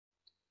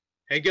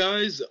Hey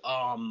guys,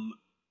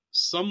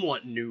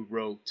 somewhat new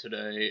rogue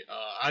today.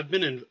 I've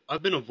been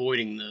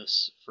avoiding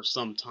this for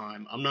some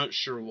time. I'm not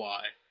sure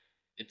why.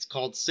 It's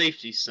called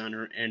Safety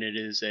Center, and it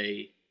is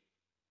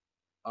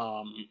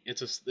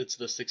it's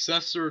the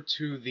successor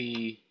to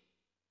the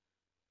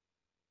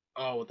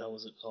what the hell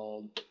was it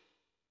called?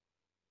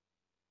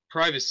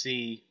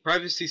 Privacy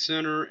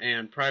Center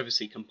and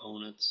Privacy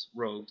Components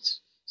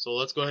rogues. So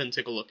let's go ahead and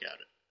take a look at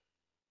it.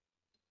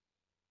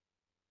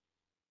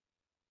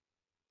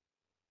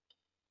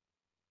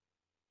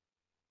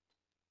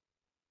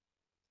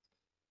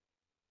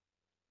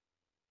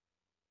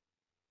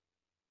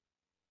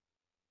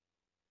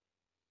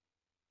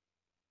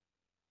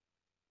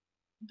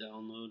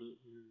 Download it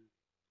here.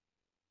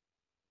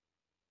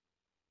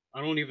 I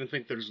don't even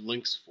think there's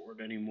links for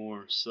it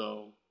anymore,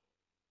 so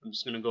I'm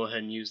just going to go ahead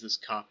and use this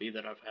copy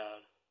that I've had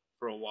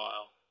for a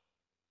while.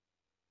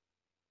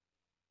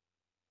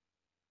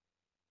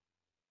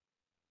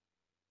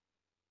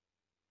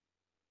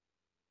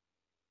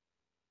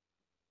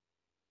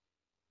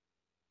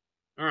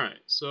 Alright,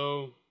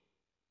 so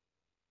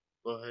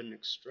go ahead and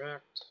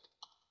extract.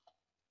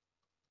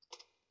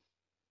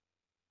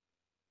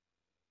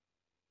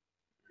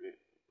 Alright,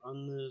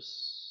 run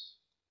this.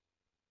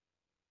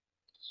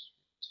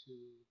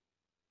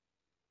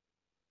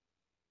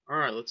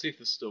 Alright, let's see if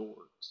this still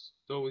works.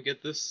 So we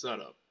get this set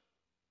up.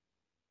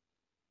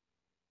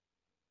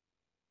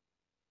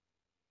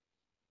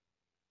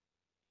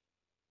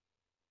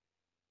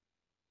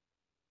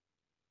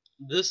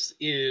 This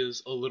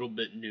is a little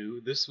bit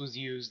new. This was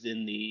used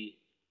in the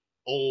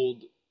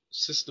old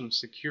System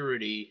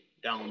Security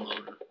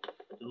downloader.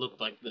 It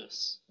looked like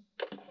this.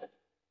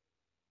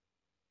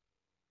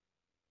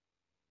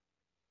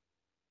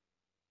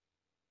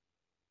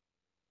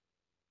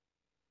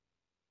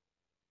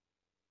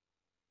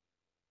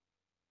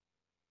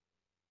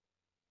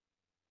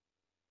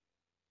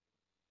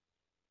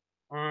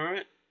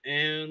 Alright,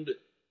 and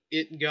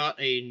it got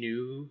a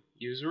new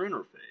user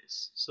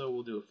interface. So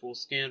we'll do a full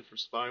scan for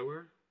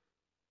spyware.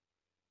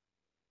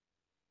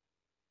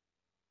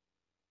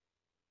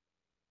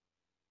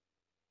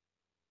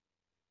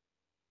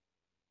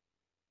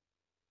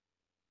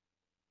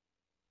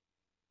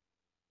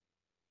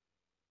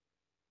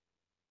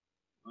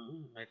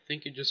 I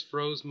think it just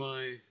froze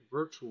my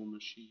virtual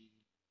machine.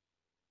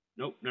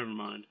 Nope, never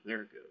mind.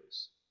 There it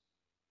goes.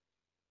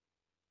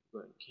 Go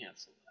ahead and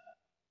cancel that.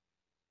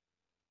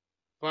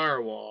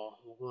 Firewall.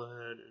 We'll go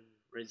ahead and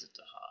raise it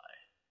to high.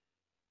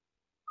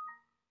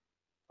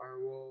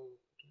 Firewall.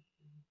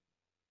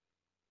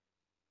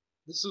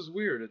 This is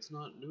weird. It's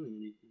not doing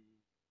anything.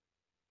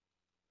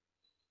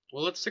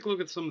 Well, let's take a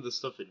look at some of the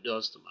stuff it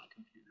does to my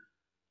computer.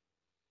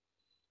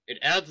 It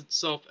adds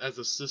itself as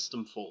a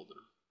system folder.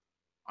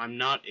 I'm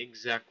not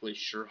exactly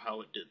sure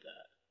how it did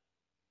that.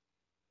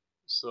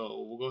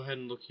 So we'll go ahead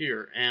and look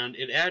here. And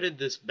it added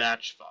this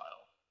batch file.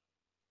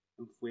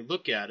 If we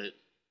look at it,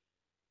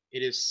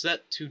 it is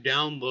set to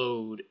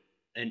download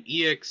an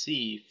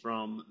exe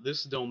from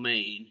this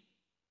domain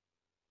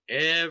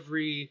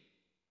every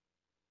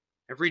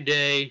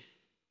day,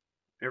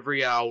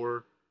 every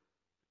hour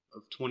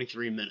of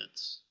 23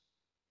 minutes.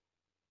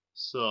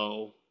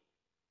 So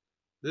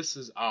this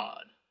is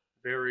odd.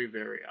 Very,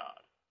 very odd.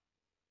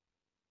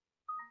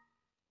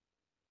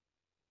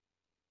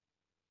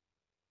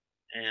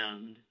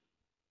 And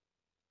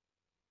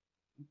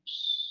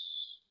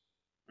oops.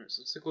 Alright,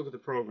 so let's take a look at the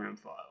program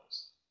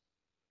files.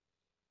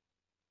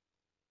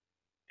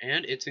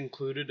 And it's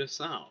included a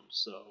sound,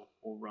 so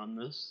we'll run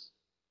this.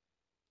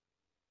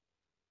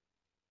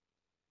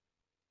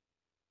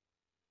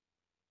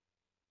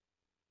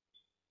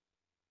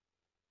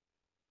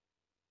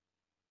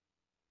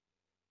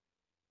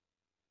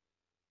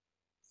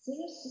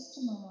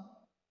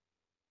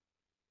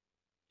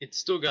 It's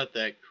still got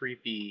that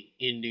creepy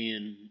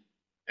Indian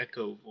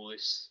echo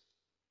voice.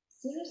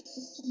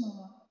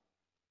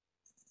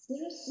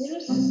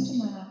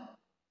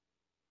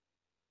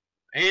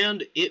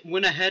 And it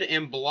went ahead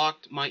and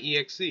blocked my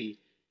exe.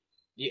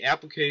 The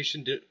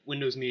application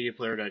Windows Media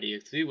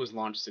Player.exe was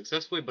launched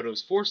successfully, but it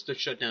was forced to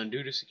shut down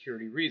due to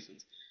security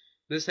reasons.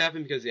 This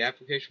happened because the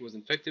application was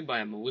infected by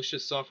a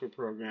malicious software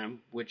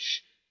program,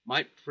 which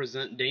might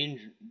present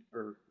damage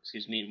for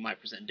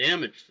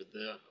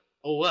the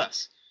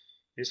OS.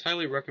 It is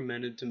highly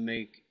recommended to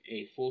make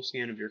a full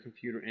scan of your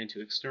computer and to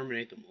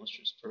exterminate the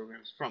malicious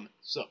programs from it.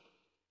 So,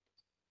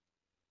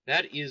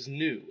 that is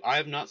new. I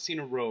have not seen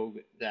a rogue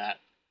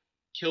that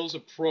kills a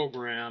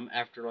program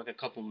after like a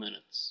couple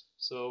minutes.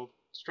 So,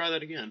 let's try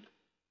that again.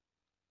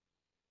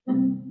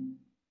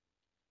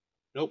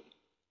 Nope.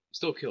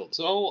 Still killed.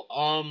 So,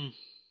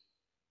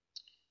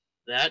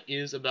 that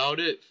is about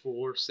it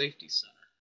for Safety Center.